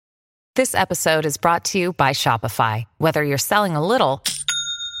This episode is brought to you by Shopify. Whether you're selling a little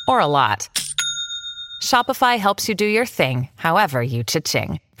or a lot, Shopify helps you do your thing, however you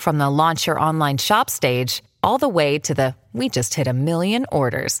cha-ching. From the launch your online shop stage, all the way to the we just hit 1 million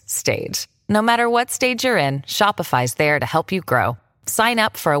orders stage. No matter what stage you're in, Shopify's there to help you grow. Sign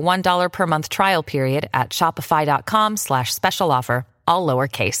up for a $1 per month trial period at shopify.com/special offer, all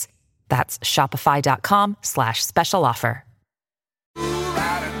lowercase. That's shopify.com/special offer.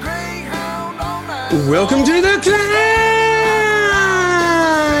 Welcome to the climb!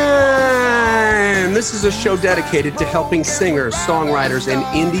 This is a show dedicated to helping singers, songwriters, and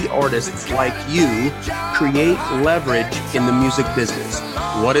indie artists like you create leverage in the music business.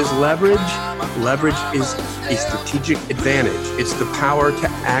 What is leverage? Leverage is a strategic advantage. It's the power to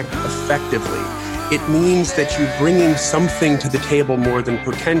act effectively. It means that you're bringing something to the table more than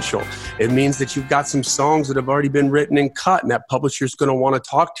potential. It means that you've got some songs that have already been written and cut, and that publisher's going to want to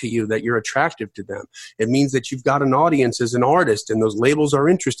talk to you, that you're attractive to them. It means that you've got an audience as an artist, and those labels are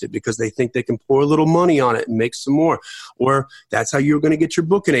interested because they think they can pour a little money on it and make some more. Or that's how you're going to get your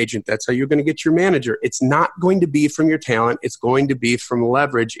booking agent. That's how you're going to get your manager. It's not going to be from your talent. It's going to be from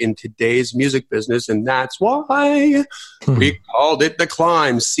leverage in today's music business, and that's why we called it The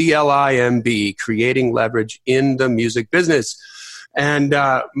Climb, CLIMB, creating leverage in the music business. And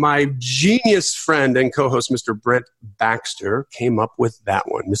my genius friend and co-host, Mr. Brent Baxter, came up with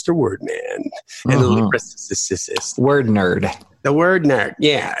that one, Mr. Wordman. And lyricist. Word nerd. The word nerd,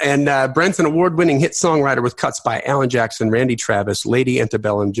 yeah. And Brent's an award-winning hit songwriter with cuts by Alan Jackson, Randy Travis, Lady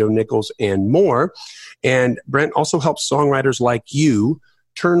Antebellum, Joe Nichols, and more. And Brent also helps songwriters like you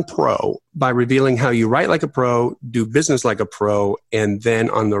turn pro by revealing how you write like a pro, do business like a pro, and then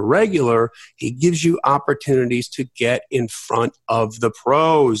on the regular, he gives you opportunities to get in front of the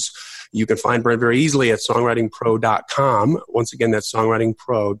pros. You can find Brent very easily at songwritingpro.com. Once again, that's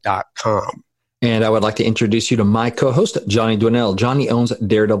songwritingpro.com. And I would like to introduce you to my co-host, Johnny Dwinell. Johnny owns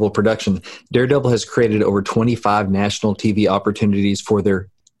Daredevil Production. Daredevil has created over 25 national TV opportunities for their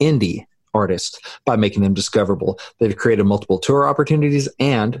indie artists by making them discoverable. They've created multiple tour opportunities,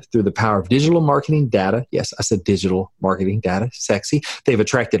 and through the power of digital marketing data, yes, I said digital marketing data, sexy, they've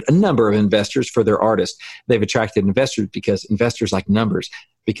attracted a number of investors for their artists. They've attracted investors because investors like numbers,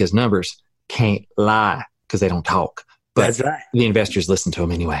 because numbers can't lie because they don't talk. But that's right. The investors listen to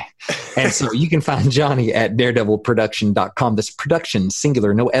them anyway. And so you can find Johnny at daredevilproduction.com. This production,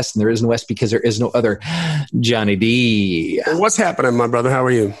 singular, no S, and there is no S because there is no other Johnny D. What's happening, my brother? How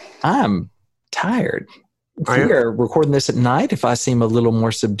are you? I'm tired. We are recording this at night. If I seem a little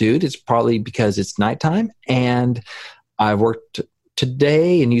more subdued, it's probably because it's nighttime. And I worked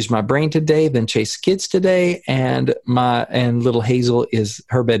today and used my brain today, then chased kids today. And little Hazel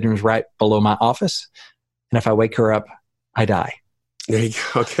her bedroom's right below my office. And if I wake her up, I die. There you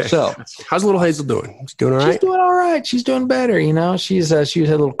go. Okay. So, how's little Hazel doing? She's doing all right? She's doing all right. She's doing better. You know, she had a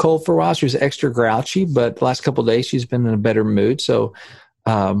little cold for a while. She was extra grouchy, but the last couple of days she's been in a better mood. So,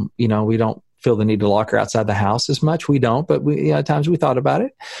 we don't feel the need to lock her outside the house as much. We don't, but at times we thought about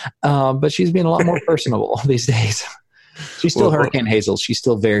it. But she's being a lot more personable these days. She's still Hurricane Hazel. She's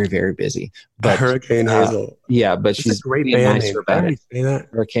still very, very busy. But Hurricane Hazel. Yeah, but she's a great being nicer about it. Say that?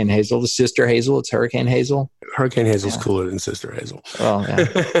 Hurricane Hazel. The Sister Hazel. It's Hurricane Hazel. Hurricane Hazel's cooler than Sister Hazel. Well, yeah.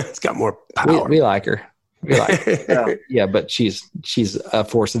 It's got more power. We like her. We like her. Yeah, but she's a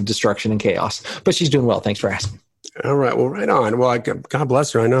force of destruction and chaos. But she's doing well. Thanks for asking. All right. Well, right on. Well, God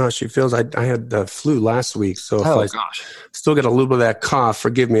bless her. I know how she feels. I had the flu last week. So if I still get a little bit of that cough,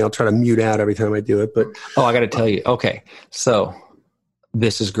 forgive me. I'll try to mute out every time I do it. But I got to tell you. Okay. So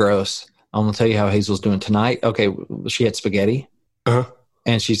this is gross. I'm going to tell you how Hazel's doing tonight. Okay. She had spaghetti. Uh-huh.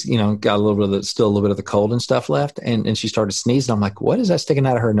 And she's, got still a little bit of the cold and stuff left. And she started sneezing. I'm like, what is that sticking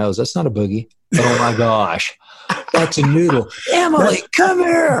out of her nose? That's not a boogie. Oh my gosh. That's a noodle. Emily, come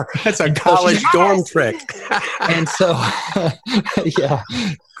here. That's a college dorm trick. And so,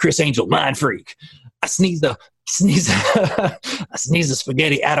 Chris Angel, mind freak. I sneezed the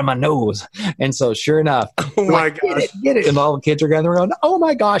spaghetti out of my nose. And so sure enough, oh my gosh, get it. And all the kids are gathering around, oh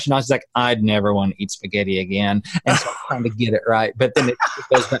my gosh. And I was like, I'd never want to eat spaghetti again. And so I'm trying to get it right. But then it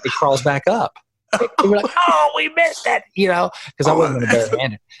crawls back up. We're like, oh, we missed it, because I wasn't going to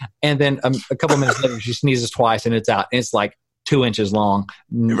barehand it. And then a couple minutes later, she sneezes twice and it's out. And it's like 2 inches long.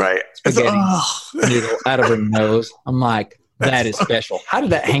 Right. Spaghetti noodle out of her nose. I'm like, that is special. How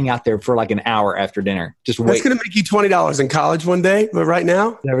did that hang out there for like an hour after dinner? Just wait. That's going to make you $20 in college one day. But right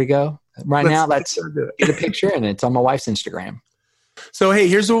now, there we go. Right now, let's get a picture and it's on my wife's Instagram. So, hey,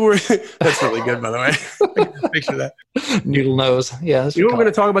 here's what we're, that's really good, by the way. Picture that. Noodle nose. Yeah. You know what we're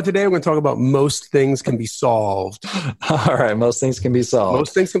going to talk about today? We're going to talk about most things can be solved. All right. Most things can be solved.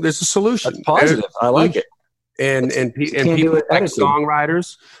 Most things there's a solution. That's positive. I like it. And people like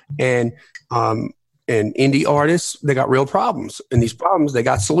songwriters and indie artists, they got real problems. And these problems, they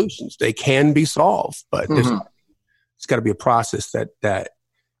got solutions. They can be solved, but it's got to be a process that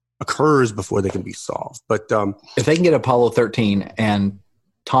occurs before they can be solved. But if they can get Apollo 13 and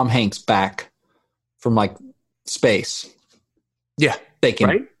Tom Hanks back from like space, yeah, they can.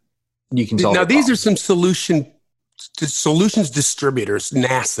 Right? You can solve. Now these are some solutions distributors,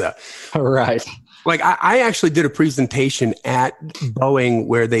 NASA. Right. Like I actually did a presentation at Boeing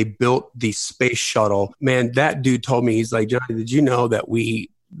where they built the space shuttle. Man, that dude told me, he's like, Johnny, did you know that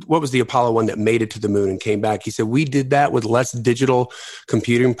what was the Apollo one that made it to the moon and came back? He said, we did that with less digital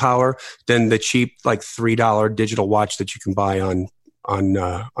computing power than the cheap, like $3 digital watch that you can buy on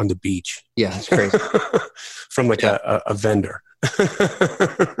the beach. Yeah, that's crazy. From like a vendor.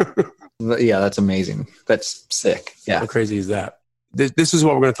 Yeah, that's amazing. That's sick. Yeah. How crazy is that? This is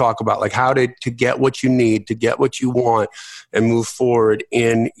what we're going to talk about, like how to get what you need, to get what you want, and move forward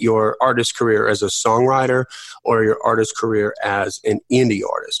in your artist career as a songwriter or your artist career as an indie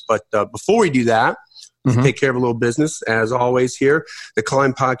artist. But before we do that, take care of a little business. As always here, the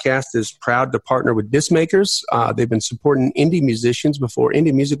Climb Podcast is proud to partner with Disc Makers. They've been supporting indie musicians before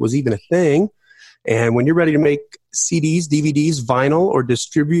indie music was even a thing. And when you're ready to make CDs, DVDs, vinyl, or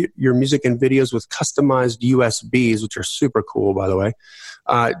distribute your music and videos with customized USBs, which are super cool, by the way,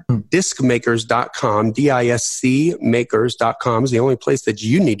 discmakers.com, DISC makers.com is the only place that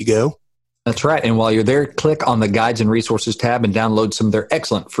you need to go. That's right. And while you're there, click on the Guides and Resources tab and download some of their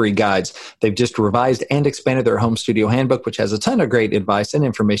excellent free guides. They've just revised and expanded their home studio handbook, which has a ton of great advice and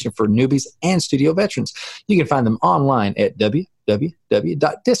information for newbies and studio veterans. You can find them online at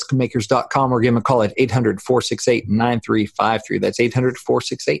www.discmakers.com or give them a call at 800-468-9353. That's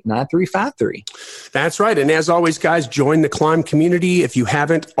 800-468-9353. That's right. And as always, guys, join the Climb community if you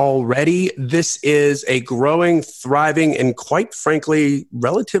haven't already. This is a growing, thriving, and quite frankly,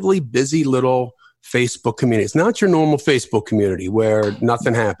 relatively busy little Facebook community. It's not your normal Facebook community where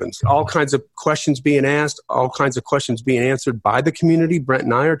nothing happens. All kinds of questions being asked, all kinds of questions being answered by the community. Brent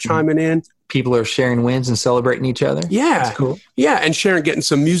and I are chiming in. People are sharing wins and celebrating each other. Yeah. That's cool. Yeah. And getting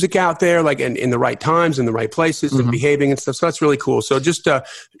some music out there, like in the right times, in the right places, and behaving and stuff. So that's really cool. So just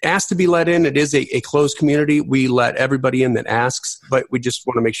ask to be let in. It is a closed community. We let everybody in that asks, but we just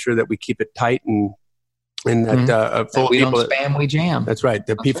want to make sure that we keep it tight and that full we of people. Don't spam, we jam. That's right.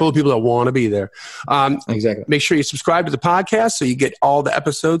 Full of people that want to be there. Exactly. Make sure you subscribe to the podcast so you get all the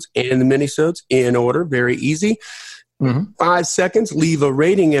episodes and the minisodes in order. Very easy. 5 seconds. Leave a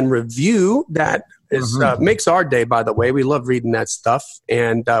rating and review. That is makes our day, by the way. We love reading that stuff,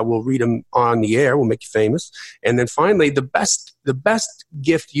 and we'll read them on the air. We'll make you famous. And then finally, the best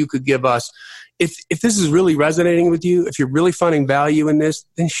gift you could give us, if this is really resonating with you, if you're really finding value in this,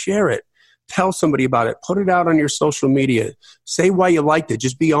 then share it. Tell somebody about it. Put it out on your social media. Say why you liked it.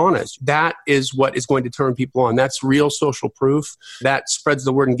 Just be honest. That is what is going to turn people on. That's real social proof. That spreads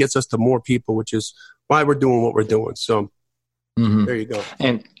the word and gets us to more people, which is why we're doing what we're doing. So there you go.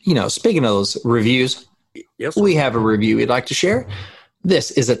 And, speaking of those reviews, yes, we have a review we'd like to share.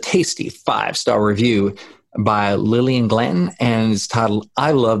 This is a tasty 5-star review by Lillian Glanton, and it's titled,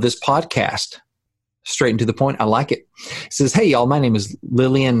 I Love This Podcast. Straight and to the point. I like it. It says, hey, y'all, my name is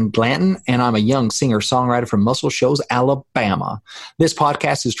Lillian Glanton, and I'm a young singer-songwriter from Muscle Shoals, Alabama. This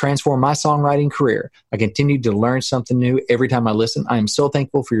podcast has transformed my songwriting career. I continue to learn something new every time I listen. I am so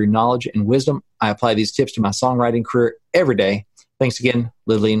thankful for your knowledge and wisdom. I apply these tips to my songwriting career every day. Thanks again,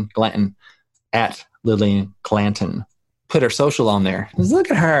 Lillian Glanton, at Lillian Glanton. Put her social on there.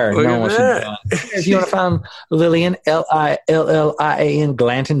 Look at her. Look at that. If you want to find Lillian, Lillian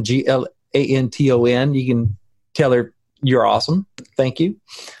Glanton, Glanton, you can tell her you're awesome. Thank you.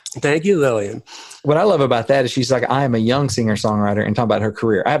 Thank you, Lillian. What I love about that is she's like, I am a young singer-songwriter, and talking about her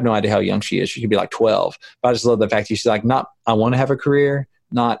career. I have no idea how young she is. She could be like 12. But I just love the fact that she's like, not I want to have a career,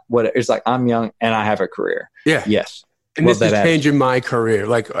 not what it's like, I'm young and I have a career. Yeah. Yes. And love this is changing my career.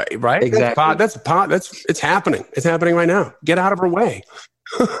 Like, right? Exactly. It's happening. It's happening right now. Get out of her way.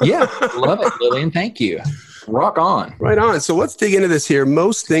 Yeah. Love it, Lillian. Thank you. Rock on. Right on. So let's dig into this here.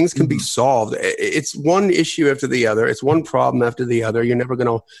 Most things can be solved. It's one issue after the other. It's one problem after the other. You're never going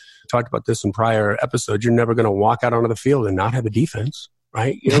to, talked about this in prior episodes, you're never going to walk out onto the field and not have a defense,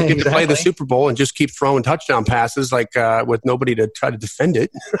 right? You don't get to play the Super Bowl and just keep throwing touchdown passes like with nobody to try to defend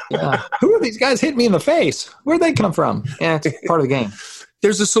it. Yeah. Who are these guys hitting me in the face? Where'd they come from? Yeah, it's part of the game.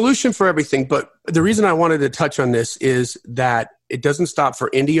 There's a solution for everything, but the reason I wanted to touch on this is that it doesn't stop for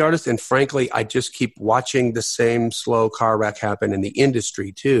indie artists. And frankly, I just keep watching the same slow car wreck happen in the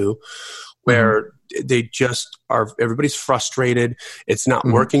industry too, where they just are, everybody's frustrated. It's not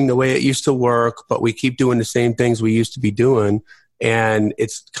working the way it used to work, but we keep doing the same things we used to be doing. And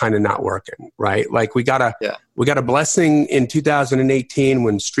it's kind of not working, right? Like we got a blessing in 2018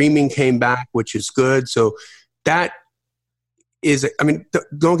 when streaming came back, which is good. So that is, I mean,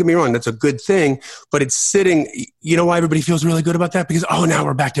 don't get me wrong, that's a good thing, but it's sitting, you know why everybody feels really good about that? Because, oh, now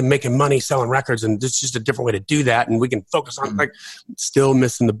we're back to making money selling records, and it's just a different way to do that. And we can focus on, like, still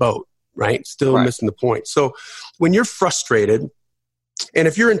missing the boat, right? Still missing the point. So when you're frustrated, and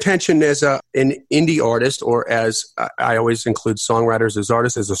if your intention as an indie artist, or as I always include songwriters as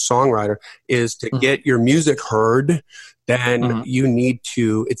artists, as a songwriter, is to get your music heard, then you need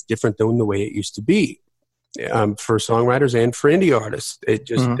to, it's different than the way it used to be. For songwriters and for indie artists. It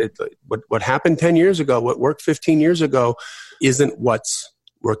just, what happened 10 years ago, what worked 15 years ago isn't what's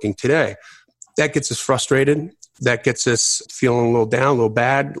working today. That gets us frustrated. That gets us feeling a little down, a little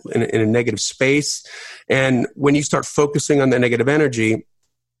bad, in a negative space. And when you start focusing on the negative energy,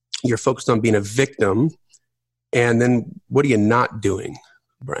 you're focused on being a victim. And then what are you not doing,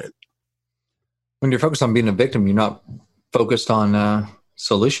 Brent? When you're focused on being a victim, you're not focused on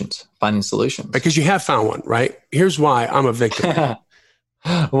finding solutions. Because you have found one, right? Here's why I'm a victim.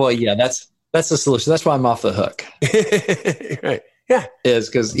 Well, yeah, that's the solution. That's why I'm off the hook. Right. Yeah.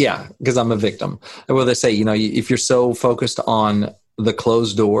 Because I'm a victim. Well, they say, if you're so focused on the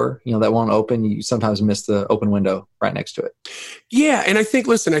closed door, that won't open, you sometimes miss the open window right next to it. Yeah. And I think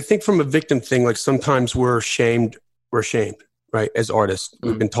from a victim thing, like sometimes we're ashamed, right? As artists,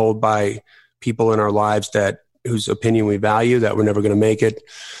 we've been told by people in our lives whose opinion we value, that we're never going to make it,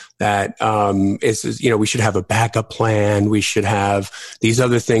 that we should have a backup plan. We should have these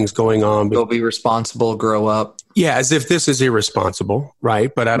other things going on. They'll be responsible, grow up. Yeah, as if this is irresponsible,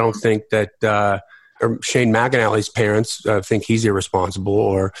 right? But I don't think that Shane McAnally's parents think he's irresponsible,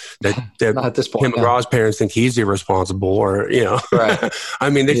 or that not at this point, Tim McGraw's parents think he's irresponsible, or, Right.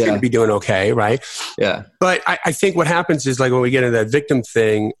 I mean, they seem to be doing okay, right? Yeah. But I think what happens is, like, when we get into that victim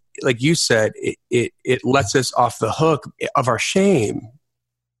thing, like you said, it lets us off the hook of our shame.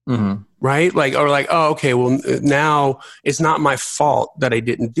 Right? Oh, okay, well, now it's not my fault that I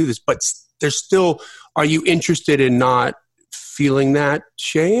didn't do this, but there's still, are you interested in not feeling that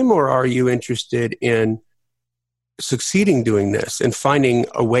shame, or are you interested in succeeding doing this and finding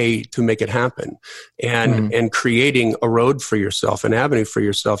a way to make it happen, and creating a road for yourself, an avenue for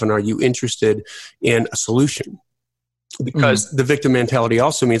yourself? And are you interested in a solution? Because the victim mentality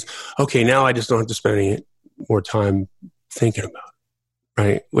also means, okay, now I just don't have to spend any more time thinking about it,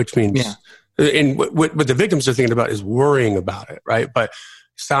 right? Which means, and what the victims are thinking about is worrying about it, right? But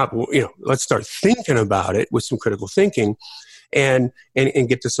stop, let's start thinking about it with some critical thinking, and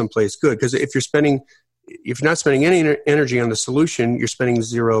get to someplace good. Because if you're not spending any energy on the solution, you're spending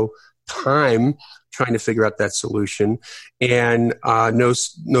zero time trying to figure out that solution, and no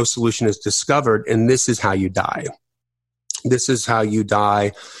solution is discovered, and this is how you die. This is how you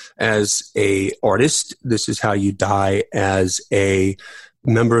die as a artist. This is how you die as a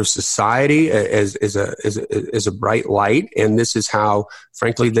member of society, as a bright light. And this is how,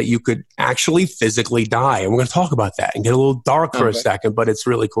 frankly, that you could actually physically die. And we're going to talk about that and get a little dark for a second, but it's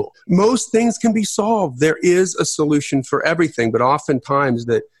really cool. Most things can be solved. There is a solution for everything, but oftentimes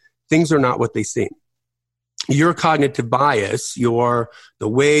that things are not what they seem. Your cognitive bias, the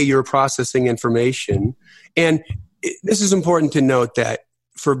way you're processing information, and this is important to note that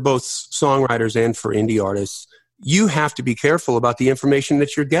for both songwriters and for indie artists, you have to be careful about the information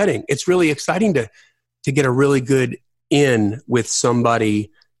that you're getting. It's really exciting to get a really good in with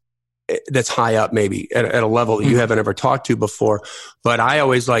somebody that's high up, maybe at a level that you haven't ever talked to before. But I'm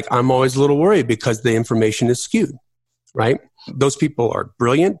always a little worried because the information is skewed, right? Those people are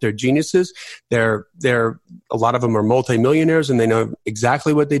brilliant. They're geniuses. They're a lot of them are multimillionaires, and they know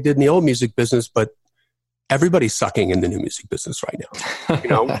exactly what they did in the old music business, but everybody's sucking in the new music business right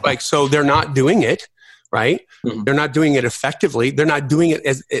now. So they're not doing it, right? They're not doing it effectively. They're not doing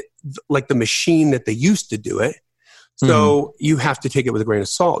it like the machine that they used to do it. So you have to take it with a grain of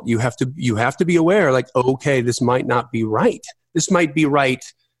salt. You have to be aware, like, okay, this might not be right. This might be right.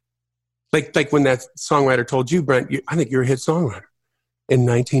 Like when that songwriter told you, Brent, I think you're a hit songwriter in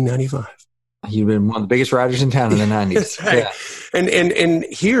 1995. You've been one of the biggest writers in town in the 90s. That's right. Yeah. And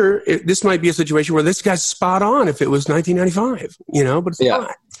here, this might be a situation where this guy's spot on if it was 1995, but it's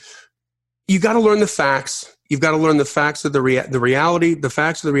not. You got to learn the facts. You've got to learn the facts of the reality, the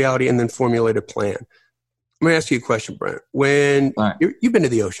facts of the reality, and then formulate a plan. I'm going to ask you a question, Brent. When you've been to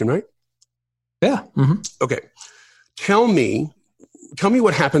the ocean, right? Yeah. Okay. Tell me tell me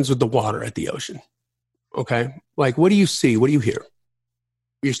what happens with the water at the ocean. Okay. Like, what do you see? What do you hear?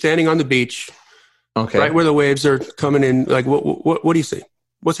 You're standing on the beach, Okay. right where the waves are coming in. Like, what do you see?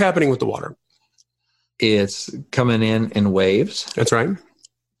 What's happening with the water? It's coming in waves. That's right.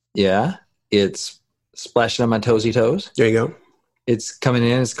 Yeah. It's splashing on my toesy toes. There you go. It's coming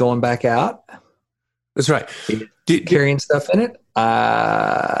in. It's going back out. That's right. Carrying stuff in it.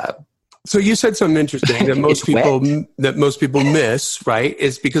 So you said something interesting that most people miss, right?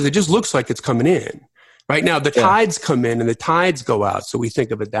 Is because it just looks like it's coming in. Right now, the tides come in and the tides go out, so we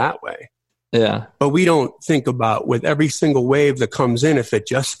think of it that way. Yeah. But we don't think about with every single wave that comes in, if it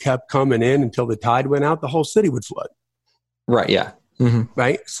just kept coming in until the tide went out, the whole city would flood. Right. Yeah. Mm-hmm.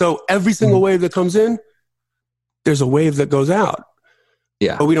 Right. So every single wave that comes in, there's a wave that goes out.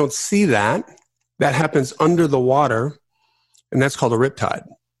 Yeah. But we don't see that. That happens under the water, and that's called a riptide.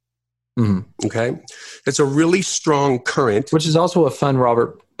 Mm-hmm. Okay. It's a really strong current. Which is also a fun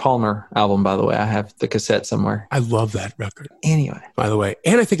Robert Palmer album, by the way. I have the cassette somewhere. I love that record. Anyway. By the way.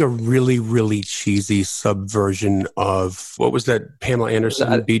 And I think a really, really cheesy subversion of, what was that Pamela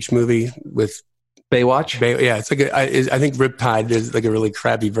Anderson beach movie with Baywatch? Yeah, it's like I think Riptide is like a really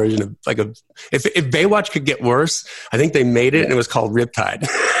crappy version of like a. If Baywatch could get worse, I think they made it and it was called Riptide.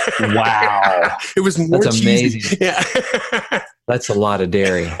 Wow, it was more that's cheesy. Amazing. Yeah, that's a lot of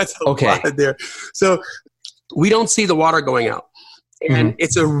dairy. That's a lot of dairy. So we don't see the water going out, and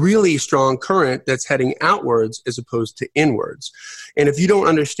it's a really strong current that's heading outwards as opposed to inwards. And if you don't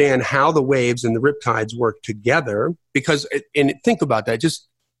understand how the waves and the riptides work together, and think about that,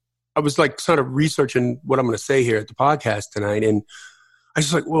 I was like sort of researching what I'm going to say here at the podcast tonight. And I was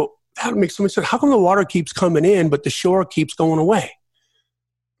just like, well, that makes so much sense. How come the water keeps coming in, but the shore keeps going away?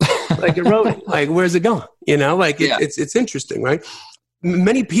 Like eroding, like where's it going? It's interesting, right?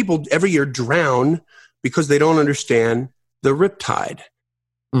 Many people every year drown because they don't understand the riptide.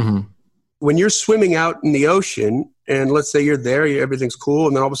 Mm-hmm. When you're swimming out in the ocean and let's say you're there, everything's cool.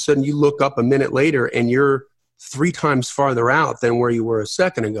 And then all of a sudden you look up a minute later and you're 3 times farther out than where you were a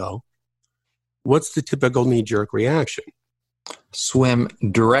second ago. What's the typical knee-jerk reaction? Swim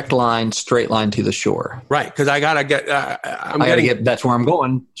direct line, straight line to the shore. Right, because I gotta get. That's where I'm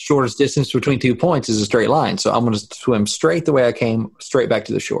going. Shortest distance between 2 points is a straight line, so I'm going to swim straight the way I came, straight back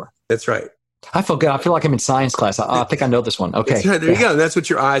to the shore. That's right. I feel good. I feel like I'm in science class. I think I know this one. Okay, right. There you go. That's what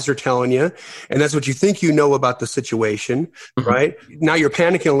your eyes are telling you, and that's what you think you know about the situation. Right now, you're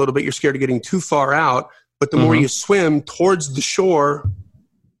panicking a little bit. You're scared of getting too far out. But the more you swim towards the shore,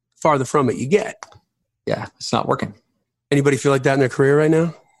 farther from it you get. Yeah, it's not working. Anybody feel like that in their career right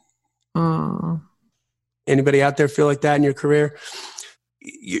now? Anybody out there feel like that in your career?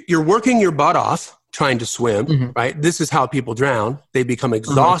 You're working your butt off trying to swim, right? This is how people drown. They become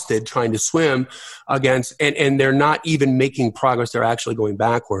exhausted trying to swim against, and they're not even making progress. They're actually going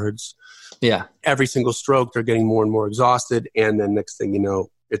backwards. Yeah. Every single stroke, they're getting more and more exhausted. And then next thing you know,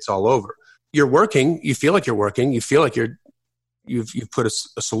 it's all over. You're working. You feel like you're working. You feel like you've put a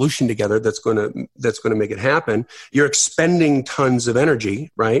solution together that's going to make it happen. You're expending tons of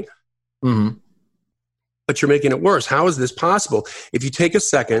energy, right? Mm-hmm. But you're making it worse. How is this possible? If you take a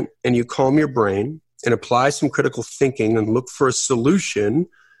second and you calm your brain and apply some critical thinking and look for a solution,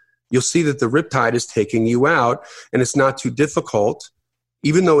 you'll see that the riptide is taking you out, and it's not too difficult,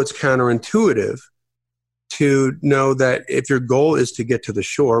 even though it's counterintuitive, to know that if your goal is to get to the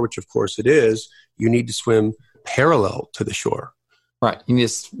shore, which of course it is, you need to swim parallel to the shore. Right. You need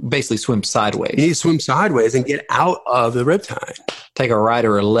to basically swim sideways. You need to swim sideways and get out of the riptide. Take a right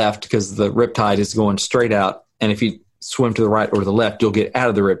or a left because the riptide is going straight out. And if you swim to the right or the left, you'll get out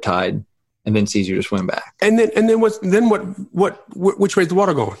of the riptide, and then it's easier to swim back. And then which way is the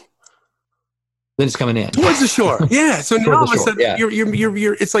water going? Then it's coming in towards the shore. Yeah. So now all of a sudden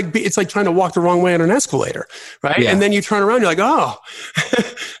you're it's like trying to walk the wrong way on an escalator, right? Yeah. And then you turn around, you're like, oh,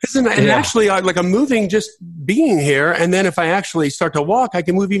 actually like I'm moving, just being here. And then if I actually start to walk, I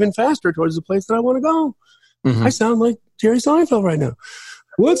can move even faster towards the place that I want to go. I sound like Jerry Seinfeld right now.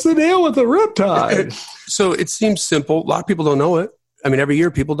 What's the deal with the riptide? So it seems simple. A lot of people don't know it. I mean, every year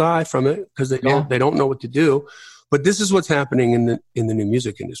people die from it because they don't know what to do. But this is what's happening in the new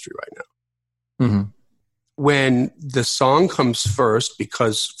music industry right now. Mm-hmm. When the song comes first,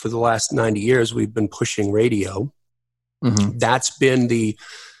 because for the last 90 years we've been pushing radio, that's been the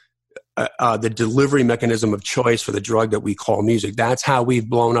delivery mechanism of choice for the drug that we call music. That's how we've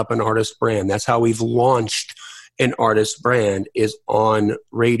blown up an artist brand. That's how we've launched an artist brand, is on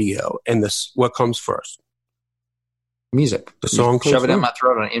radio. And what comes first? Music. The song comes shove it down my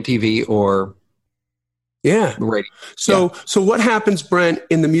throat on MTV or Yeah. radio. So what happens, Brent,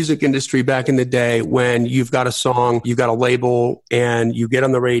 in the music industry back in the day when you've got a song, you've got a label, and you get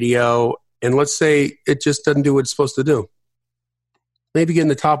on the radio, and let's say it just doesn't do what it's supposed to do? Maybe get in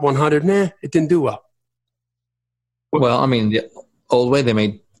the top 100. Nah, it didn't do well. Well, I mean, the old way, they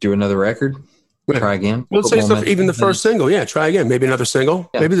may do another record, try again. Let's say even the first single. Yeah, try again. Maybe another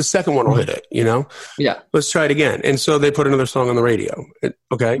single. Yeah. Maybe the second one will hit it, Yeah. Let's try it again. And so they put another song on the radio.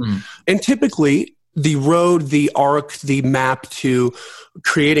 Okay. And typically, the road, the arc, the map to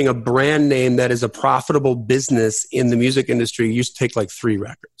creating a brand name that is a profitable business in the music industry used to take like 3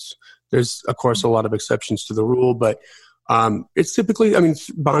 records. There's, of course, a lot of exceptions to the rule, but it's typically,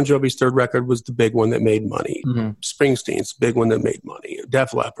 Bon Jovi's 3rd record was the big one that made money. Springsteen's big one that made money.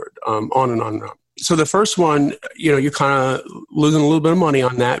 Def Leppard, on and on and on. So the first one, you're kind of losing a little bit of money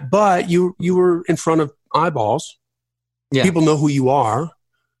on that, but you were in front of eyeballs. Yeah. People know who you are.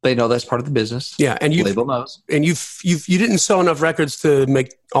 They know that's part of the business. Yeah, and label knows. And you didn't sell enough records to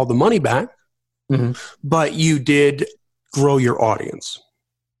make all the money back, but you did grow your audience.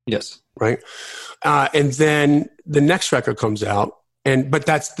 Yes, right. And then the next record comes out, but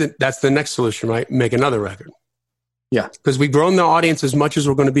that's the next solution, right? Make another record. Yeah, because we've grown the audience as much as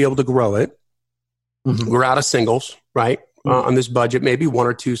we're going to be able to grow it. We're out of singles, right? On this budget, maybe 1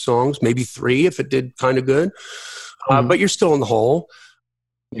 or 2 songs, maybe 3 if it did kind of good, but you're still in the hole.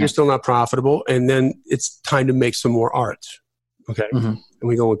 You're still not profitable. And then it's time to make some more art. Okay. And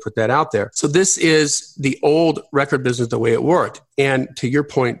we go and put that out there. So this is the old record business, the way it worked. And to your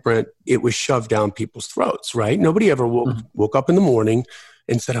point, Brent, it was shoved down people's throats, right? Nobody ever woke up in the morning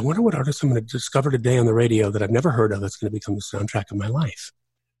and said, I wonder what artist I'm going to discover today on the radio that I've never heard of that's going to become the soundtrack of my life.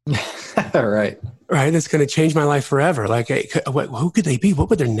 Right. That's going to change my life forever. Like, who could they be? What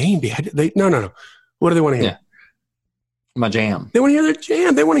would their name be? No. What do they want to hear? Yeah. My jam. They want to hear their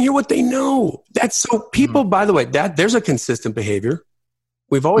jam. They want to hear what they know. That's so people, by the way, there's a consistent behavior.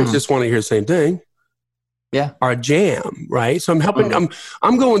 We've always just want to hear the same thing. Yeah. Our jam, right? So I'm helping,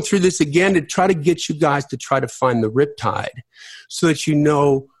 I'm going through this again to try to get you guys to try to find the Riptide so that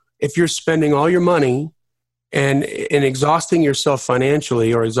if you're spending all your money and exhausting yourself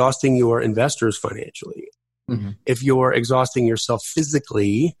financially or exhausting your investors financially, if you're exhausting yourself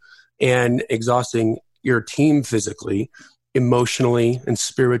physically and exhausting your team physically, emotionally, and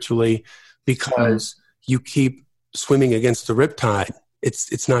spiritually, because you keep swimming against the riptide,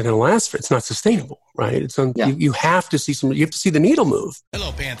 it's not going to last. It's not sustainable, right? You have to see the needle move.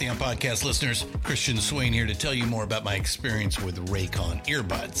 Hello, Pantheon podcast listeners. Christian Swain here to tell you more about my experience with Raycon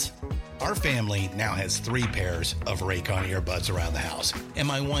earbuds. Our family now has 3 pairs of Raycon earbuds around the house, and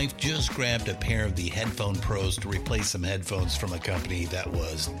my wife just grabbed a pair of the Headphone Pros to replace some headphones from a company that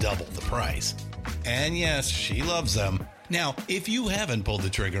was double the price. And yes, she loves them. Now, if you haven't pulled the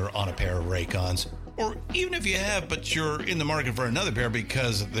trigger on a pair of Raycons, or even if you have, but you're in the market for another pair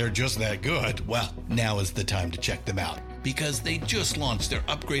because they're just that good, well, now is the time to check them out, because they just launched their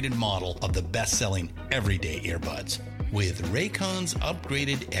upgraded model of the best-selling everyday earbuds. With Raycon's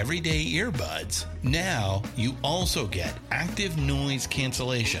upgraded everyday earbuds, now you also get active noise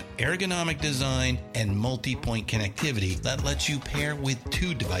cancellation, ergonomic design, and multi-point connectivity that lets you pair with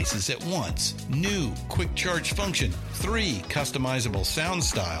 2 devices at once. New quick charge function, 3 customizable sound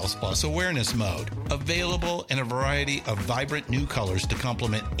styles, plus awareness mode. Available in a variety of vibrant new colors to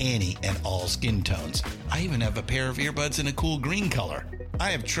complement any and all skin tones. I even have a pair of earbuds in a cool green color.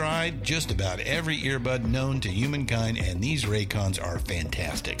 I have tried just about every earbud known to humankind, and these Raycons are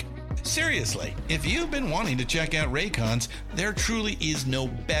fantastic. Seriously, if you've been wanting to check out Raycons, there truly is no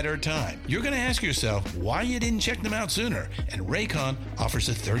better time. You're going to ask yourself why you didn't check them out sooner, and Raycon offers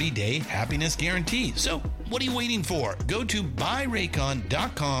a 30-day happiness guarantee. So what are you waiting for? Go to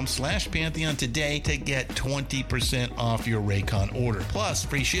buyraycon.com/Pantheon today to get 20% off your Raycon order, plus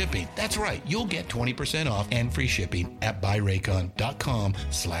free shipping. That's right, you'll get 20% off and free shipping at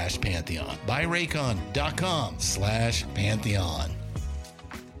buyraycon.com/Pantheon. buyraycon.com/Pantheon.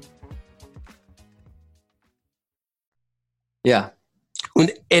 Yeah.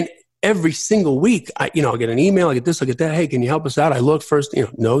 And every single week, I'll get an email, I get this, I get that. Hey, can you help us out? I look first,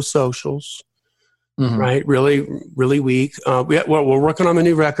 no socials, right? Really, really weak. We're working on the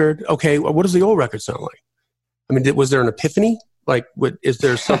new record. Okay. What does the old record sound like? Was there an epiphany? Like, is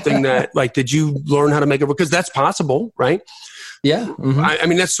there something that, did you learn how to make it? Because that's possible, right? Yeah.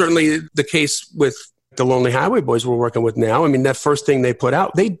 That's certainly the case with the Lonely Highway Boys we're working with now. That first thing they put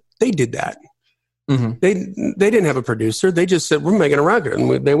out, they did that. They didn't have a producer. They just said, we're making a record.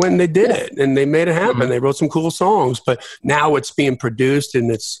 And they went and they did it. And they made it happen. They wrote some cool songs. But now it's being produced, and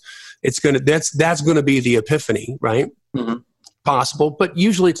that's going to be the epiphany, right? Possible. But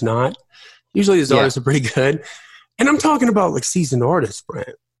usually it's not. Usually these artists are pretty good. And I'm talking about like seasoned artists,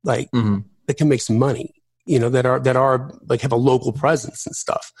 Brent, like that can make some money, you know, that are like have a local presence and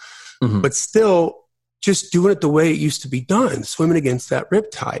stuff, but still just doing it the way it used to be done, swimming against that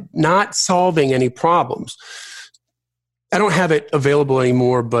riptide, not solving any problems. I don't have it available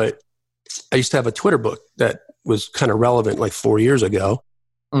anymore, but I used to have a Twitter book that was kind of relevant like 4 years ago.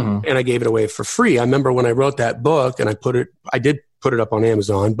 And I gave it away for free. I remember when I wrote that book and I did put it up on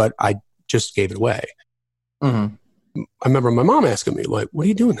Amazon, but I just gave it away. I remember my mom asking me, like, what are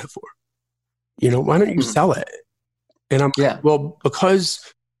you doing that for? You know, why don't you sell it? And I'm well,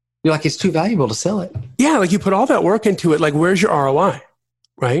 because you're like, it's too valuable to sell it. Yeah. Like you put all that work into it. Like, where's your ROI?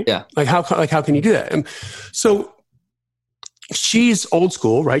 Right. Yeah. Like how can you do that? And so she's old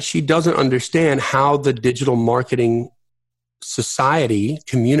school, right? She doesn't understand how the digital marketing society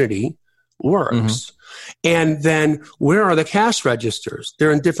community works. And then where are the cash registers?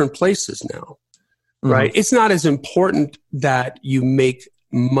 They're in different places now, right? It's not as important that you make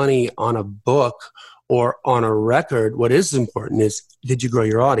money on a book or on a record. What is important is, did you grow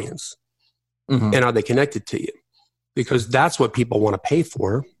your audience? And are they connected to you? Because that's what people want to pay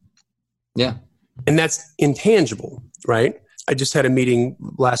for. Yeah. And that's intangible, right? I just had a meeting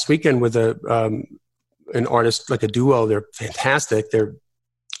last weekend with an artist, like a duo. They're fantastic. They're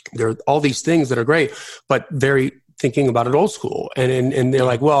all these things that are great, but very thinking about it old school. And they're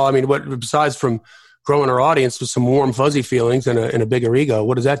like, well, I mean, what besides from growing our audience with some warm, fuzzy feelings and a bigger ego,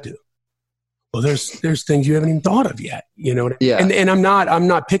 what does that do? Well, there's things you haven't even thought of yet, you know? And I'm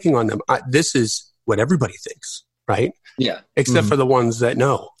not picking on them. This is what everybody thinks, right? Yeah. Except for the ones that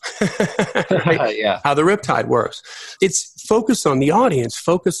know right? How the riptide works. It's focus on the audience,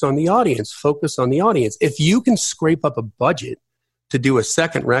 focus on the audience, focus on the audience. If you can scrape up a budget to do a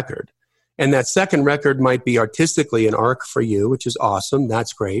second record, and that second record might be artistically an arc for you, which is awesome.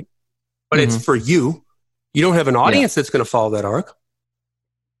 That's great. But it's for you. You don't have an audience that's going to follow that arc.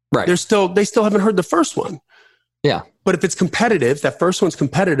 Right. They still haven't heard the first one. Yeah. But if it's competitive, that first one's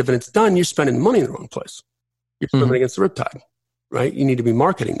competitive and it's done, you're spending money in the wrong place. You're swimming against the riptide, right? You need to be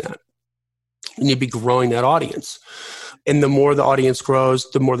marketing that. You need to be growing that audience. And the more the audience grows,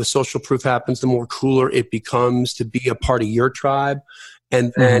 the more the social proof happens, the more cooler it becomes to be a part of your tribe.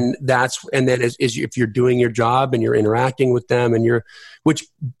 And then if you're doing your job and you're interacting with them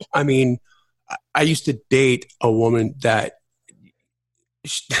I used to date a woman that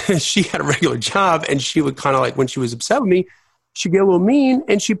she had a regular job, and she would kind of like, when she was upset with me, she'd get a little mean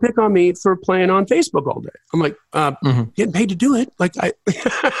and she'd pick on me for playing on Facebook all day. I'm like, getting paid to do it. Like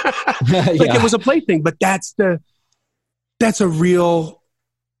it was a plaything, but that's a real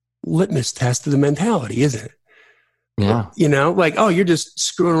litmus test of the mentality, isn't it? Yeah. You know, like, oh, you're just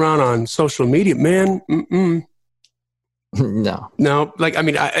screwing around on social media, man. No. Like, I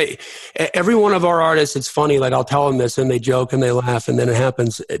mean, every one of our artists, it's funny. Like, I'll tell them this and they joke and they laugh. And then it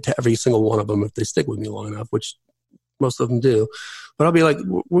happens to every single one of them if they stick with me long enough, which most of them do. But I'll be like,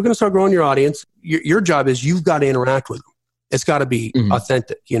 we're going to start growing your audience. Your job is you've got to interact with them. It's got to be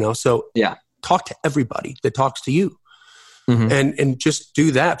authentic, you know? So talk to everybody that talks to you. And just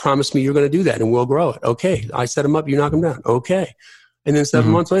do that. Promise me you're going to do that and we'll grow it. Okay. I set them up. You knock them down. Okay. And then 7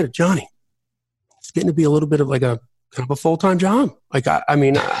 months later, Johnny, it's getting to be a little bit of like a kind of a full-time job. Like, I'm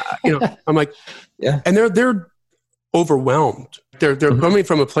like, and they're overwhelmed. They're coming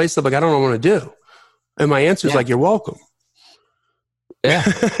from a place of like, I don't know what I want to do. And my answer is like, you're welcome. Yeah.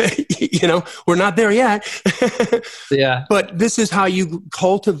 You know, we're not there yet. But this is how you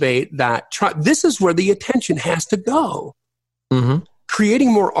cultivate that. This is where the attention has to go. Creating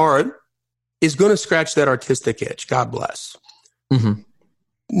more art is going to scratch that artistic itch. God bless.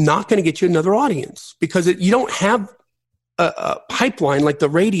 Not going to get you another audience because you don't have a pipeline like the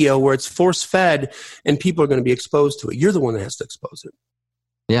radio where it's force fed and people are going to be exposed to it. You're the one that has to expose it.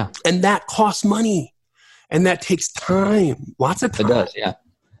 Yeah. And that costs money. And that takes time, lots of time. It does, yeah.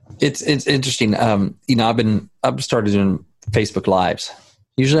 It's interesting. I've started doing Facebook Lives.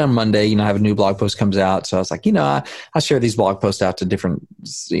 Usually on Monday, I have a new blog post comes out. So I was like, I share these blog posts out to different,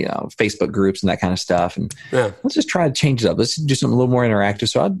 Facebook groups and that kind of stuff. And let's just try to change it up. Let's do something a little more interactive.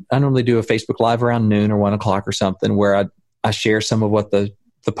 So I normally do a Facebook Live around noon or 1 o'clock or something where I share some of what the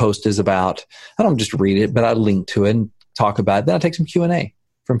post is about. I don't just read it, but I link to it and talk about it. Then I take some Q&A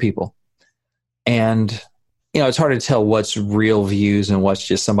from people. And it's hard to tell what's real views and what's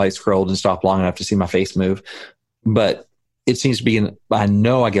just somebody scrolled and stopped long enough to see my face move. But it seems to be, I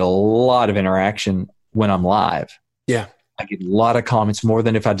know I get a lot of interaction when I'm live. Yeah. I get a lot of comments more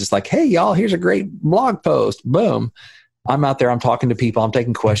than if I just like, hey, y'all, here's a great blog post. Boom. I'm out there, I'm talking to people, I'm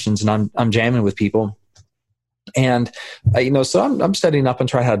taking questions, and I'm jamming with people. And, so I'm studying up and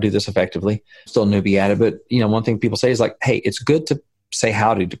trying how to do this effectively. Still a newbie at it. But, one thing people say is like, hey, it's good to say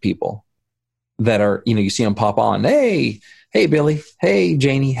howdy to people that are, you see them pop on. Hey, Billy. Hey,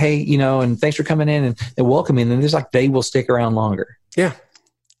 Janie. Hey, and thanks for coming in and welcoming. And there's like, they will stick around longer. Yeah.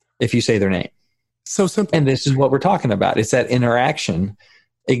 If you say their name. So simple. And this is what we're talking about. It's that interaction.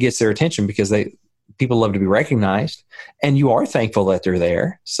 It gets their attention because people love to be recognized, and you are thankful that they're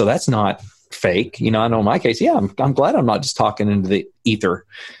there. So that's not fake. I know in my case, I'm glad I'm not just talking into the ether.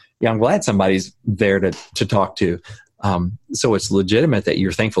 Yeah, I'm glad somebody's there to talk to. So it's legitimate that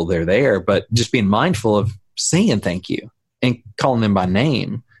you're thankful they're there, but just being mindful of saying thank you and calling them by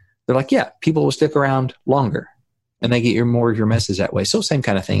name. They're like, yeah, people will stick around longer. And they get more of your message that way. So same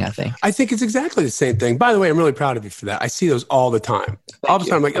kind of thing, I think. I think it's exactly the same thing. By the way, I'm really proud of you for that. I see those all the time. All the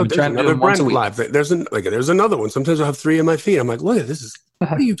time, I'm like, there's another Brent live. There's another one. Sometimes I'll have 3 in my feed. I'm like, look, this is,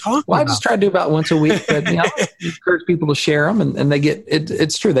 what are you talking about? I just try to do about once a week. But, encourage people to share them. And they get,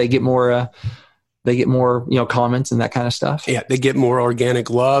 it's true. They get more, comments and that kind of stuff. Yeah, they get more organic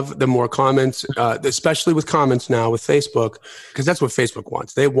love, the more comments, especially with comments now with Facebook, because that's what Facebook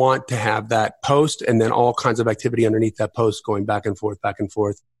wants. They want to have that post and then all kinds of activity underneath that post going back and forth, back and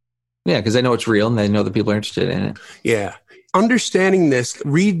forth. Yeah, because they know it's real and they know that people are interested in it. Yeah. Understanding this,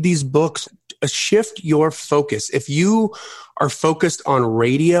 read these books, shift your focus. If you are focused on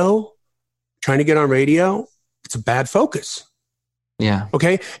radio, trying to get on radio, it's a bad focus. Yeah.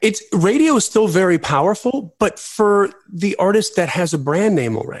 Okay. Radio is still very powerful, but for the artist that has a brand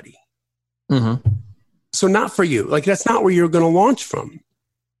name already. Mm-hmm. So not for you. Like that's not where you're going to launch from.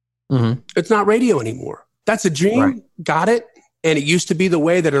 Mm-hmm. It's not radio anymore. That's a dream. Right. Got it. And it used to be the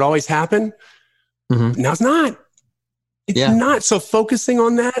way that it always happened. Mm-hmm. Now it's not. It's not. So focusing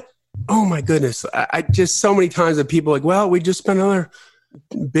on that. Oh my goodness. I just so many times that people are like, well, we just spent another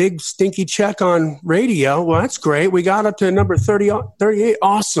big stinky check on radio. Well, that's great. We got up to number 38.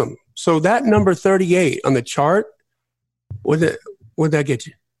 Awesome. So that number 38 on the chart, what'd that get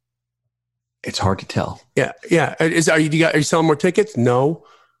you? It's hard to tell. Yeah. Yeah. Are you selling more tickets? No.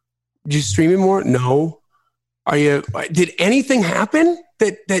 Did you stream it more? No. Did anything happen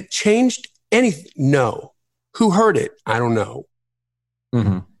that changed anything? No. Who heard it? I don't know.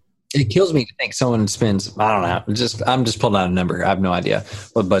 Mm-hmm. It kills me to think someone spends, I don't know, I'm just pulling out a number. I have no idea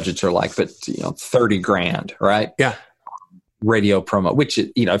what budgets are like, but $30,000, right? Yeah. Radio promo, which,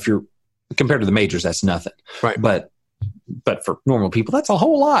 if you're compared to the majors, that's nothing. Right. But for normal people, that's a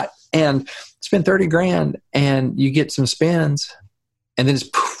whole lot. And spend $30,000 and you get some spins and then it's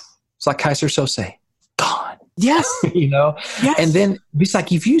like Kaiser Sose, gone. Yes. Yes. And then it's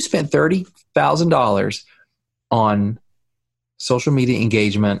like, if you spent $30,000 on social media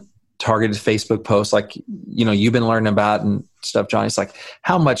engagement, targeted Facebook posts, like, you've been learning about and stuff, Johnny, it's like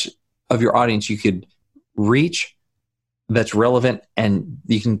how much of your audience you could reach that's relevant and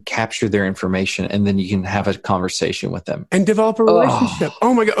you can capture their information and then you can have a conversation with them and develop a relationship.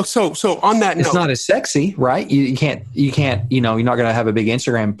 Oh my God. So on that note, it's not as sexy, right? You can't, you're not going to have a big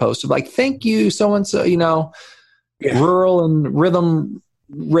Instagram post of like, thank you, so-and-so, rural and rhythm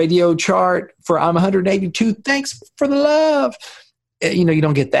radio chart for I'm 182. Thanks for the love. You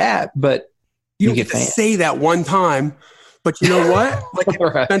don't get that, but you get fans. Say that one time, but you know what? Like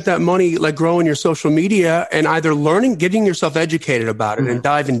right. Spent that money like growing your social media and either getting yourself educated about it and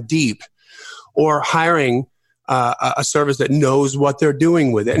diving deep, or hiring a service that knows what they're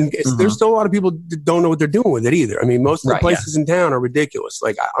doing with it. And there's still a lot of people that don't know what they're doing with it either. I mean, most of the places in town are ridiculous.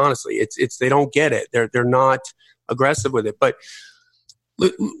 Like honestly, it's they don't get it. They're not aggressive with it, but.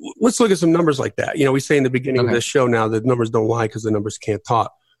 Let's look at some numbers like that. We say in the beginning of this show now that numbers don't lie because the numbers can't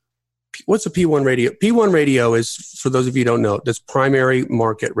talk. What's a P1 radio? P1 radio is, for those of you who don't know, that's primary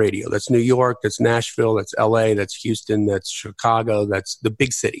market radio. That's New York, that's Nashville, that's LA, that's Houston, that's Chicago, that's the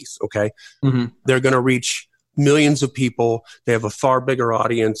big cities, okay? Mm-hmm. They're going to reach millions of people. They have a far bigger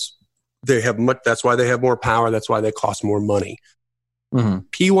audience. That's why they have more power. That's why they cost more money. Mm-hmm.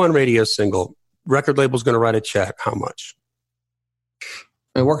 P1 radio single, record label's going to write a check. How much?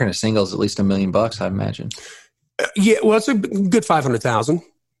 Working a single is at least $1 million, I imagine. Yeah, well, it's a good 500,000.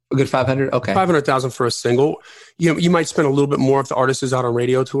 A good 500? Okay. 500,000 for a single. You might spend a little bit more if the artist is out on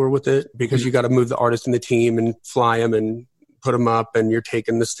radio tour with it, because you got to move the artist and the team and fly them and put them up, and you're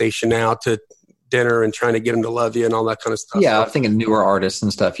taking the station out to dinner and trying to get them to love you and all that kind of stuff. Yeah, I'm thinking newer artists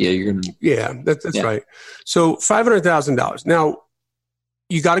and stuff. Yeah, you're gonna. Yeah, that's right. So $500,000. Now,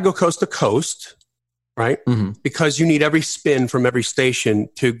 you got to go coast to coast. Right? Mm-hmm. Because you need every spin from every station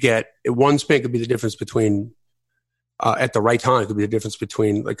to get one spin could be the difference between at the right time. It could be the difference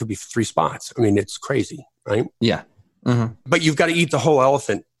between, it could be 3 spots. I mean, it's crazy, right? Yeah. Mm-hmm. But you've got to eat the whole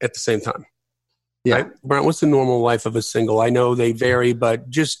elephant at the same time. Yeah. Right? Brent, what's the normal life of a single? I know they vary, but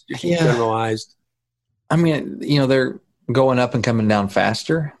just generalized. I mean, they're going up and coming down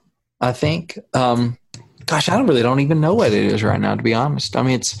faster, I think. Gosh, I don't even know what it is right now, to be honest. I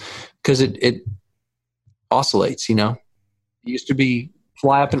mean, it's because it oscillates, It used to be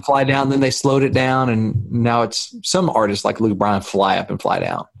fly up and fly down, then they slowed it down, and now it's some artists like Luke Bryan fly up and fly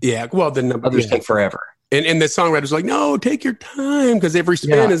down. Yeah, well, others take forever. And the songwriter's like, no, take your time, because every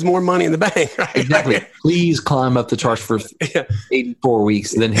spin is more money in the bank. Right? Exactly. Please climb up the charts for 84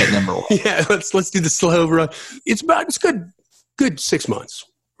 weeks, then hit number one. Yeah, let's do the slow run. It's good 6 months.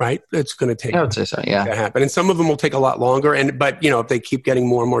 Right, it's going to take. I would say so. Yeah, to happen, and some of them will take a lot longer. But if they keep getting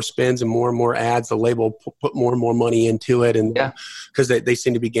more and more spins and more ads, the label will put more and more money into it, and because they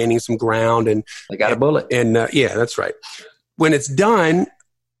seem to be gaining some ground, and they got a bullet. And that's right. When it's done,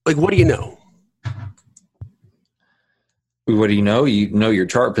 like, what do you know? What do you know? You know your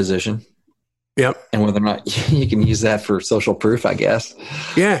chart position. Yep. And whether or not you can use that for social proof, I guess.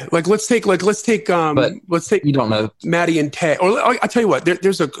 Yeah. Let's take you don't know Maddie and Tay. Or I tell you what,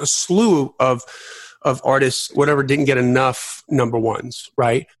 there's a slew of artists, whatever, didn't get enough number ones,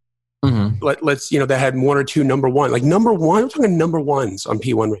 right? Mm-hmm. Let's that had one or two number one, like number one. I'm talking number ones on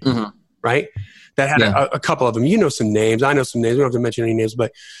P1 radio, right? That had a couple of them. You know some names. I know some names. We don't have to mention any names,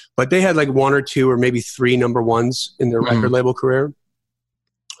 but they had like one or two or maybe three number ones in their record label career.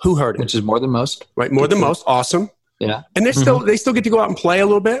 Who heard it? Which is more than most. Right, more than most. Awesome. Yeah. And they still get to go out and play a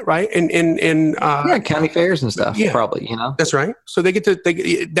little bit, right? And county fairs and stuff, probably, That's right. So they get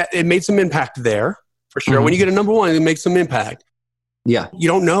that it made some impact there, for sure. When you get a number one, it makes some impact. Yeah. You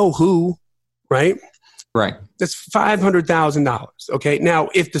don't know who, right? Right. That's $500,000. Okay. Now,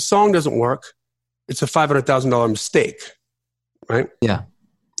 if the song doesn't work, it's a $500,000 mistake, right? Yeah.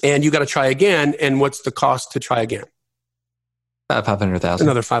 And you got to try again. And what's the cost to try again? $500,000.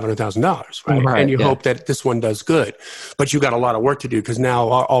 Another $500,000, right? And you hope that this one does good. But you got a lot of work to do, because now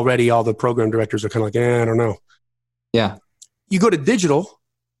already all the program directors are kind of like, I don't know. Yeah. You go to digital.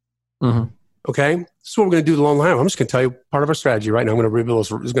 Okay. This is what we're going to do the long line. I'm just going to tell you part of our strategy right now. I'm going to reveal this.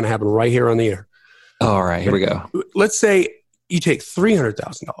 This is going to happen right here on the air. All right. Here we go. Let's say you take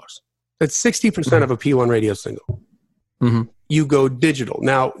 $300,000. That's 60% of a P1 radio single. You go digital.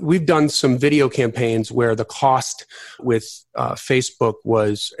 Now, we've done some video campaigns where the cost with Facebook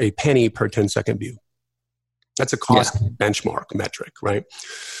was a penny per 10-second view. That's a cost benchmark metric, right?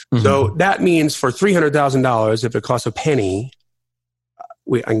 So that means for $300,000, if it costs a penny,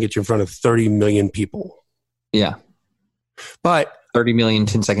 I can get you in front of 30 million people. Yeah. But 30 million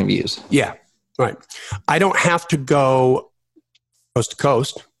 10-second views. Yeah, right. I don't have to go coast to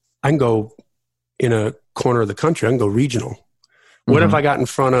coast. I can go in a corner of the country. I can go regional. What if I got in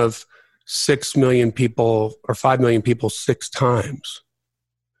front of 6 million people or 5 million people 6 times?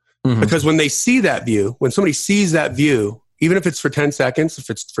 Because when they see that view, when somebody sees that view, even if it's for 10 seconds, if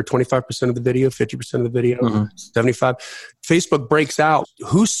it's for 25% of the video, 50% of the video, 75, Facebook breaks out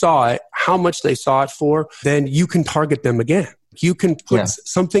who saw it, how much they saw it for, then you can target them again. You can put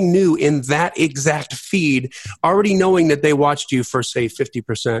something new in that exact feed, already knowing that they watched you for, say,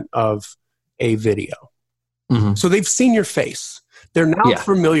 50% of a video. So they've seen your face. They're now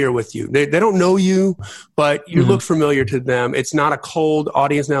familiar with you. They don't know you, but you look familiar to them. It's not a cold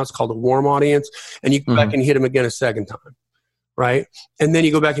audience now. It's called a warm audience. And you go back and you hit them again a second time, right? And then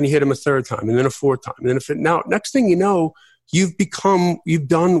you go back and you hit them a third time, and then a fourth time. And then now, next thing you know, you've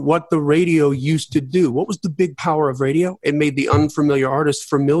done what the radio used to do. What was the big power of radio? It made the unfamiliar artist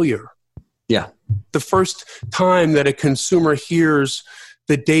familiar. Yeah. The first time that a consumer hears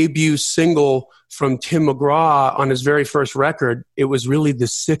the debut single from Tim McGraw on his very first record, it was really the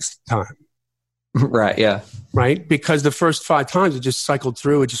 6th time. Right, yeah. Right? Because the first 5 times it just cycled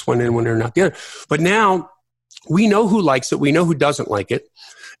through, it just went in when they're not there. But now we know who likes it, we know who doesn't like it.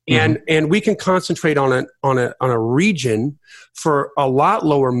 And we can concentrate on a region for a lot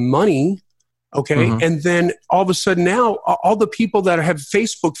lower money. Okay. And then all of a sudden now all the people that have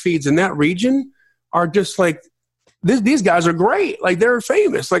Facebook feeds in that region are just like, these guys are great. Like, they're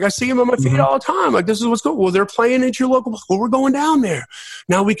famous. Like, I see them on my feed all the time. Like, this is what's going. Well, they're playing at your local. Well, we're going down there.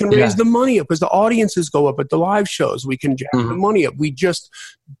 Now we can raise the money up because the audiences go up at the live shows. We can jack the money up. We just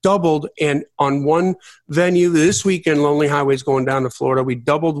doubled, and on one venue this weekend, Lonely Highway's going down to Florida. We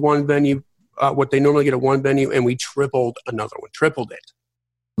doubled one venue, what they normally get at one venue, and we tripled another one. Tripled it.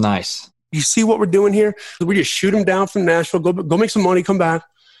 Nice. You see what we're doing here? We just shoot them down from Nashville. Go make some money. Come back.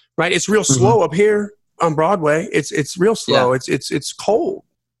 Right? It's real slow up here. On Broadway, it's real slow. It's cold.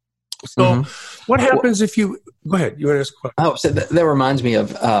 So what happens if you go ahead? You want to ask a question? Oh, so that reminds me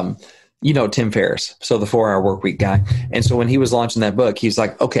of Tim Ferriss, so the 4-Hour Work Week guy. And so when he was launching that book, he's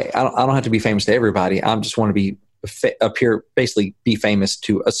like, okay, I don't have to be famous to everybody. I just want to be basically be famous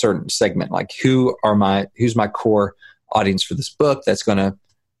to a certain segment. Like who's my core audience for this book that's going to,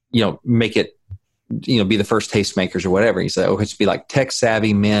 make it, be the first tastemakers or whatever. He said, it's be like tech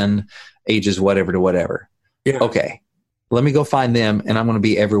savvy men, ages whatever to whatever. Yeah. Okay, let me go find them, and I'm going to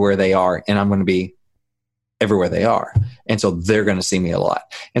be everywhere they are, and I'm going to be everywhere they are. And so they're going to see me a lot.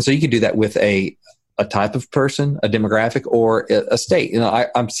 And so you could do that with a type of person, a demographic, or a state. I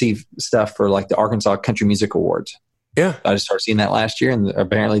see stuff for like the Arkansas Country Music Awards. Yeah. I just started seeing that last year, and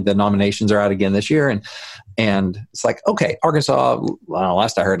apparently the nominations are out again this year. And it's like, okay, Arkansas,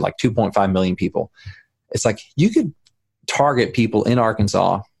 last I heard, like 2.5 million people. It's like you could target people in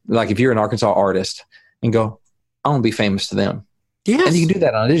Arkansas, like if you're an Arkansas artist, and go, I want to be famous to them. Yes. And you can do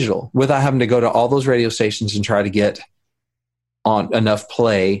that on digital without having to go to all those radio stations and try to get on enough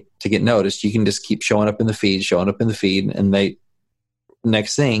play to get noticed. You can just keep showing up in the feed, and they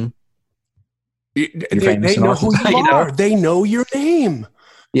next thing they know who you are. They know your name.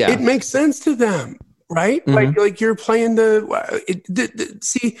 Yeah, it makes sense to them, right? Mm-hmm. Like you're playing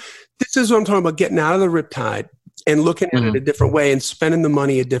see, this is what I'm talking about, getting out of the Riptide and looking at it a different way and spending the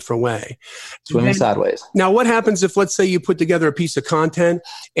money a different way. Swimming sideways. Now, what happens if, let's say, you put together a piece of content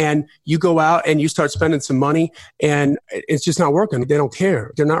and you go out and you start spending some money and it's just not working? They don't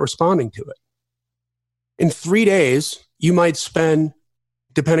care. They're not responding to it. In 3 days, you might spend,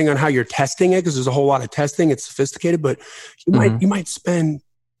 depending on how you're testing it, because there's a whole lot of testing, it's sophisticated, but you might spend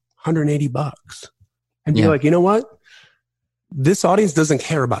 $180 and be like, you know what? This audience doesn't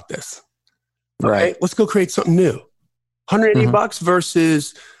care about this. Okay, right. Let's go create something new. $180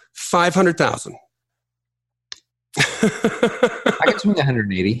 versus 500,000. I can swing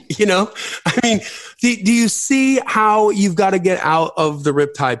 180. I mean, do you see how you've got to get out of the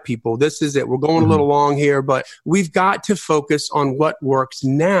Riptide, people? This is it. We're going a little long here, but we've got to focus on what works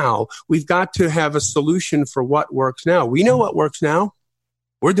now. We've got to have a solution for what works now. We know what works now.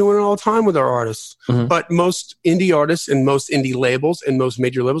 We're doing it all the time with our artists. But most indie artists and most indie labels and most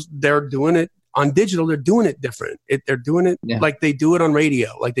major labels, they're doing it on digital. They're doing it different. They're doing it like they do it on radio,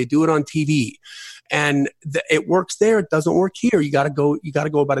 like they do it on TV. And it works there. It doesn't work here. You got to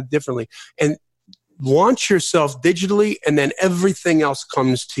go about it differently. And launch yourself digitally, and then everything else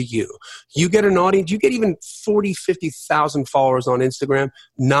comes to you. You get an audience. You get even 40, 50,000 followers on Instagram.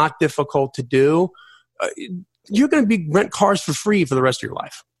 Not difficult to do. You're going to rent cars for free for the rest of your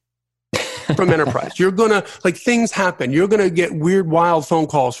life from Enterprise. You're going to, things happen. You're going to get weird, wild phone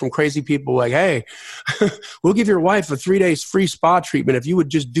calls from crazy people like, hey, we'll give your wife a 3 days free spa treatment if you would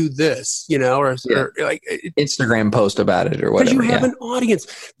just do this, or Instagram post about it or whatever. Because you have an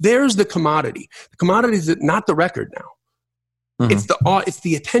audience. There's the commodity. The commodity is not the record now. It's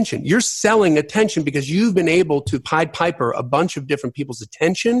the attention. You're selling attention because you've been able to Pied Piper a bunch of different people's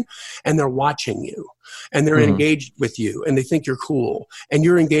attention, and they're watching you, and they're engaged with you, and they think you're cool, and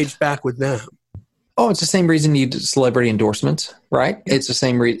you're engaged back with them. Oh, it's the same reason you do celebrity endorsements, right? Yeah. It's the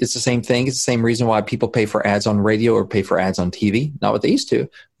same. It's the same thing. It's the same reason why people pay for ads on radio or pay for ads on TV. Not what they used to,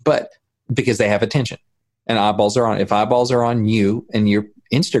 but because they have attention, and eyeballs are on. If eyeballs are on you and your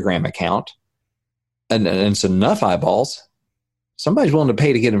Instagram account, and it's enough eyeballs, somebody's willing to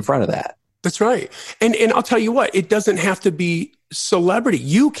pay to get in front of that. That's right. And I'll tell you what, it doesn't have to be celebrity.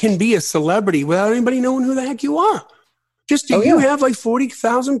 You can be a celebrity without anybody knowing who the heck you are. You have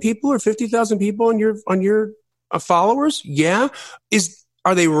 40,000 people or 50,000 people on your followers? Yeah.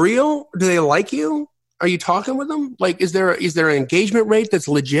 Are they real? Do they like you? Are you talking with them? Is there an engagement rate that's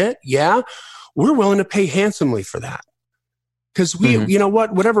legit? Yeah. We're willing to pay handsomely for that. Because you know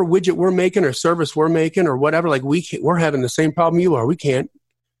what, whatever widget we're making or service we're making or whatever, we're having the same problem you are. We can't.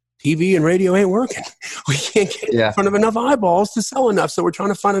 TV and radio ain't working. We can't get in front of enough eyeballs to sell enough. So we're trying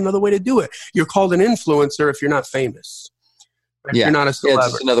to find another way to do it. You're called an influencer if you're not famous. If you're not a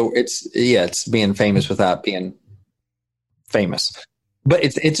celebrity. It's being famous without being famous. But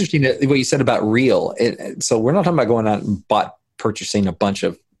it's interesting what you said about real. So we're not talking about going out and purchasing a bunch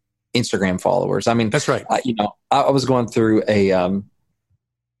of Instagram followers. I mean, that's right. I was going through a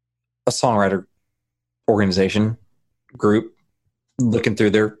songwriter organization group, looking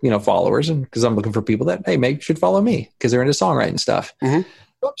through their followers, and because I'm looking for people that maybe should follow me because they're into songwriting stuff. So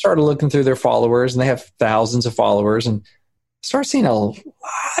I started looking through their followers, and they have thousands of followers, and start seeing a lot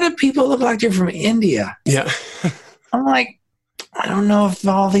of people look like they're from India. Yeah, I'm like, I don't know if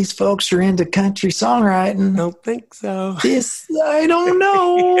all these folks are into country songwriting. I don't think so. I don't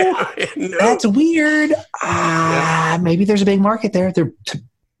know. No. That's weird. Maybe there's a big market there. They're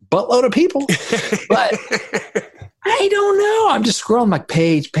buttload of people. But I don't know. I'm just scrolling like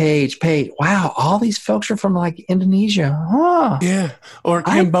page. Wow, all these folks are from like Indonesia, huh? Yeah, or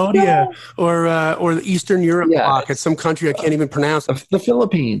Cambodia, or the Eastern Europe bloc. It's some country I can't even pronounce. The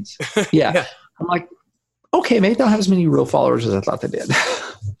Philippines. Yeah. I'm like, okay, maybe they don't have as many real followers as I thought they did.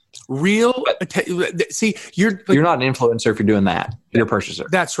 See, you're not an influencer if you're doing that. You're a purchaser.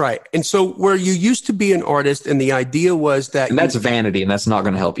 That's right. And so where you used to be an artist, and the idea was that, and that's vanity, and that's not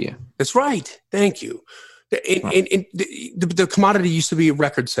going to help you. That's right. Thank you. The commodity used to be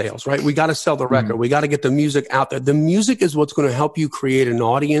record sales, right? We got to sell the record. We got to get the music out there. The music is what's going to help you create an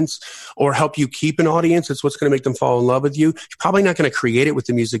audience or help you keep an audience. It's what's going to make them fall in love with you. You're probably not going to create it with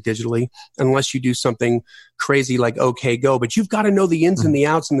the music digitally unless you do something crazy like OK Go. But you've got to know the ins and the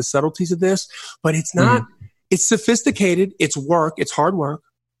outs and the subtleties of this. But it's not, it's sophisticated. It's work. It's hard work.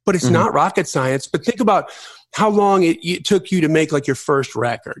 But it's not rocket science. But think about how long it took you to make like your first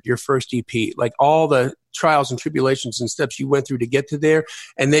record, your first EP, like all the trials and tribulations and steps you went through to get to there.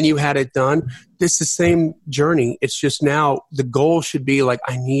 And then you had it done. It's the same journey. It's just now the goal should be like,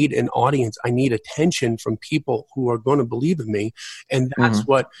 I need an audience. I need attention from people who are going to believe in me. And that's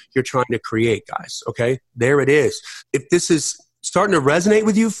what you're trying to create, guys. Okay. There it is. If this is starting to resonate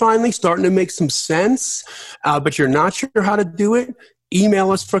with you finally, starting to make some sense, but you're not sure how to do it,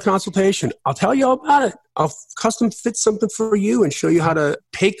 email us for a consultation. I'll tell you all about it. I'll custom fit something for you and show you how to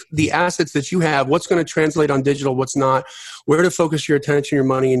take the assets that you have, what's going to translate on digital, what's not, where to focus your attention, your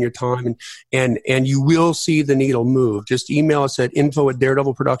money, and your time. And you will see the needle move. Just email us at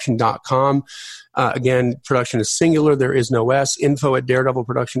info@daredevilproduction.com. Again, production is singular. There is no S.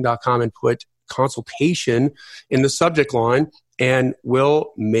 info@daredevilproduction.com, and put consultation in the subject line, and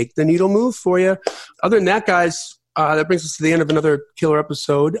we'll make the needle move for you. Other than that, guys, that brings us to the end of another killer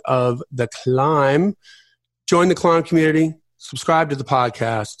episode of The Climb. Join the Climb community. Subscribe to the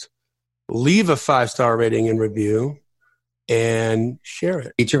podcast. Leave a 5-star rating and review. And share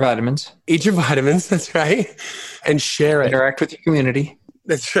it. Eat your vitamins. Eat your vitamins. That's right. And share it. Interact with your community.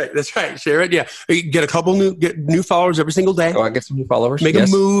 That's right. That's right. Share it. Yeah. Get a couple new followers every single day. Oh, I get some new followers. Make a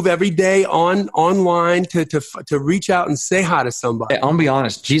move every day online to reach out and say hi to somebody. Hey, I'll be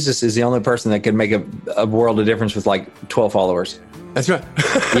honest. Jesus is the only person that can make a world of difference with like 12 followers. That's right.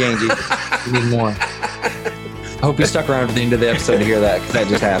 You ain't Jesus. You need more. I hope you stuck around to the end of the episode to hear that, because that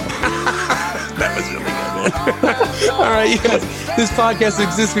just happened. That was really good, man. All right, you guys. This podcast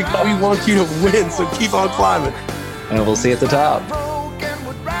exists because we want you to win, so keep on climbing. And we'll see you at the top.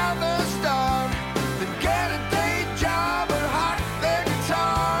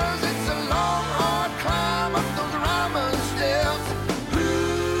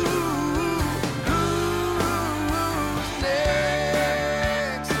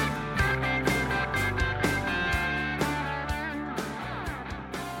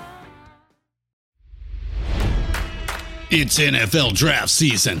 It's NFL draft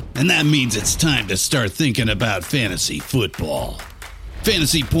season, and that means it's time to start thinking about fantasy football.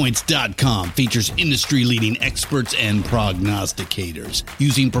 FantasyPoints.com features industry-leading experts and prognosticators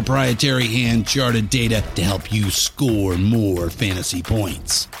using proprietary hand-charted data to help you score more fantasy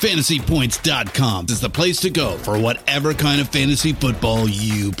points. FantasyPoints.com is the place to go for whatever kind of fantasy football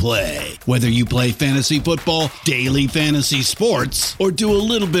you play. Whether you play fantasy football, daily fantasy sports, or do a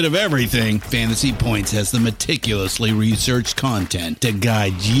little bit of everything, Fantasy Points has the meticulously researched content to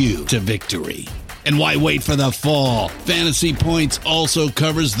guide you to victory. And why wait for the fall? Fantasy Points also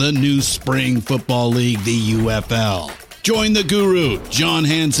covers the new spring football league, the UFL. Join the guru, John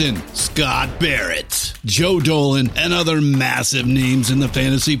Hansen, Scott Barrett, Joe Dolan, and other massive names in the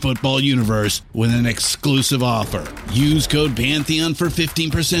fantasy football universe with an exclusive offer. Use code Pantheon for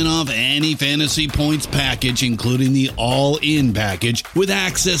 15% off any Fantasy Points package, including the all-in package, with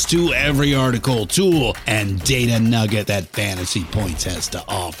access to every article, tool, and data nugget that Fantasy Points has to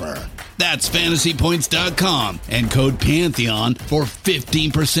offer. That's FantasyPoints.com and code Pantheon for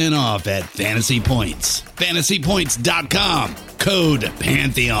 15% off at Fantasy Points. FantasyPoints.com, code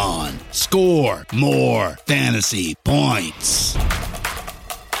Pantheon. Score more fantasy points.